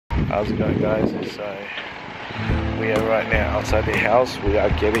How's it going, guys? So we are right now outside the house. We are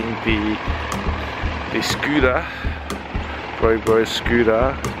getting the scooter, bro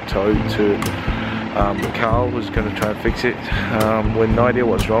scooter, towed to Carl, who's going to try and fix it. We have no idea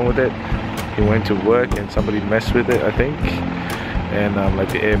what's wrong with it. He went to work and somebody messed with it, I think, and like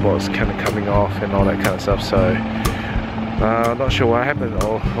the airbox kind of coming off and all that kind of stuff. So I'm not sure what happened.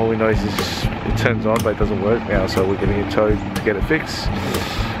 All we know is it turns on but it doesn't work now, so we're getting it towed to get it fixed.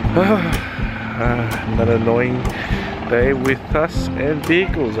 Another annoying day with us and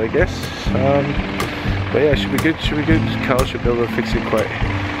vehicles, I guess. But yeah, should be good. Carl should be able to fix it quite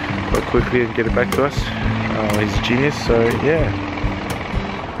quickly and get it back to us. He's a genius, so yeah.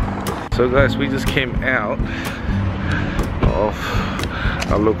 So guys, we just came out of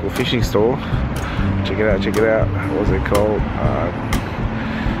our local fishing store. Check it out. What's it called?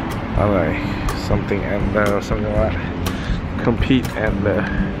 I don't know, something and or something like that. Compete and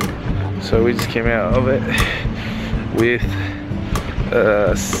so we just came out of it with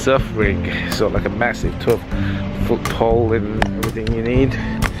a surf rig, so like a massive 12-foot pole and everything you need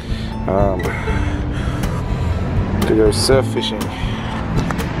to go surf fishing.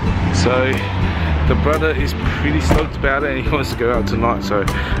 So the brother is pretty stoked about it and he wants to go out tonight, so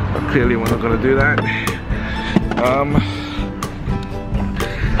clearly we're not going to do that.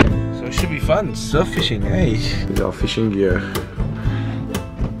 So it should be fun, surf fishing, hey? With our fishing gear.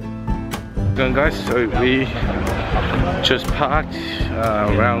 Going, guys, so we just parked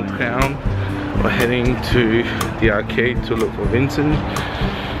around town. We're heading to the arcade to look for Vincent,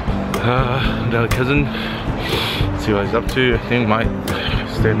 another cousin, see what he's up to. I think might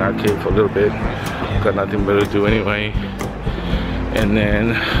stay in the arcade for a little bit, got nothing better to do anyway. And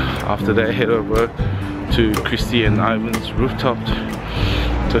then after that, head over to Christy and Ivan's rooftop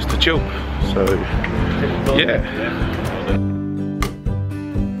just to chill. So yeah.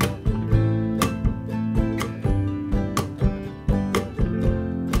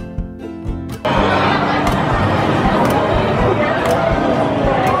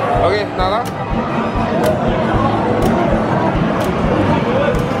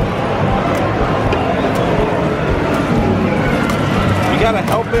 Gotta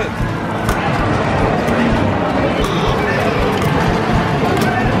help it.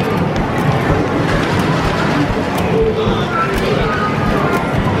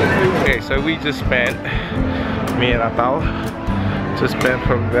 Okay, so we just spent, me and Apal just spent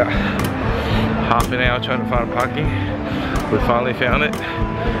probably about half an hour trying to find parking. We finally found it,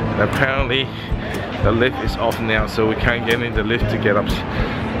 and apparently the lift is off now, so we can't get in the lift to get up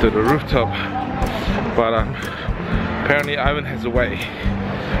to the rooftop. But apparently Alvin has a way,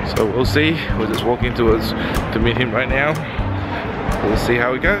 so we'll see. We're just walking towards to meet him right now. We'll see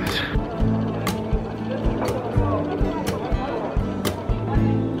how it goes.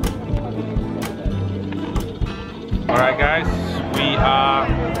 Alright guys, we are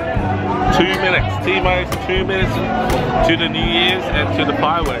 2 minutes, T-minus 2 minutes to the New Year's and to the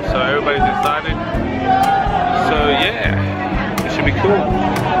fireworks, so everybody's excited. So yeah, it should be cool.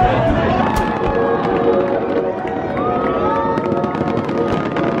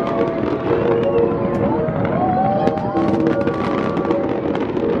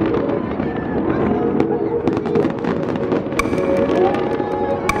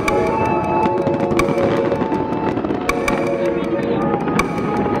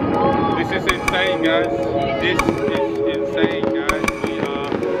 Guys, this is insane, guys. We are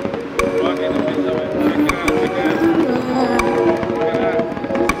right in the midst of it. Check it out, check it out.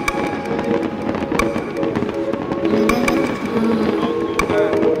 Oh, cool,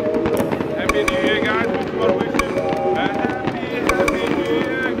 man. Happy New Year, guys. We want to wish you a happy New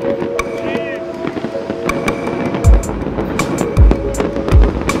Year. Cheers.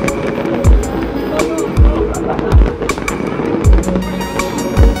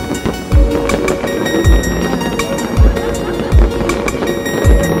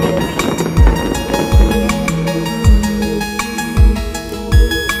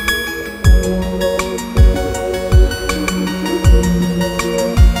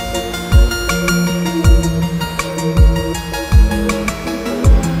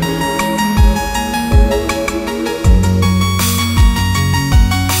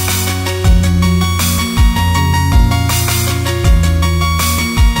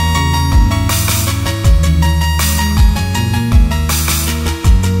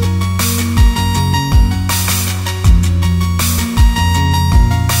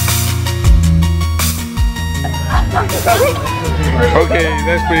 Okay,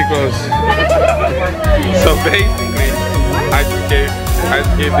 that's pretty close. So basically, I just gave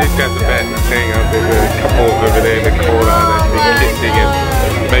this guy the bet saying there's a couple over there in the corner that's been kissing and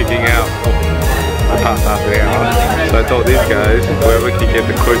making out for the past half an hour. So I told these guys, whoever can get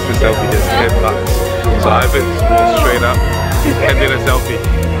the closest selfie gets $10. So Ivan walked straight up and did a selfie.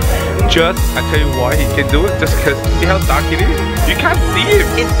 Just, I tell you why he can do it, just because, see how dark it is? You can't see him.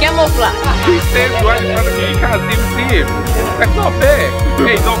 It's camouflage. He stands right in front of you, you can't even see him. That's not fair.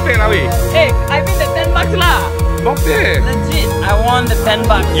 Hey, not fair, Navi. Hey, I win the $10 lah. Not fair. Legit, I won the $10.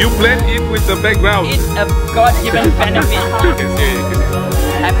 You blend in with the background. It's a God-given benefit. You can see it, you can see it.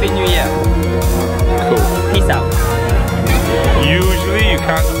 Happy New Year. Cool. Peace out. Usually you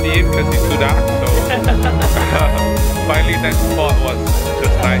can't see him because it's too dark, so finally that spot was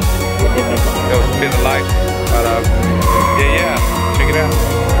just nice. There was a bit of light, but yeah, check it out.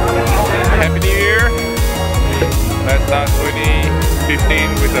 Happy New Year. Let's start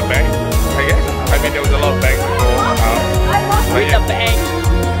 2015 with a bang, I guess. I mean there was a lot of bangs before, but With yeah. a bang.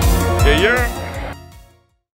 Yeah.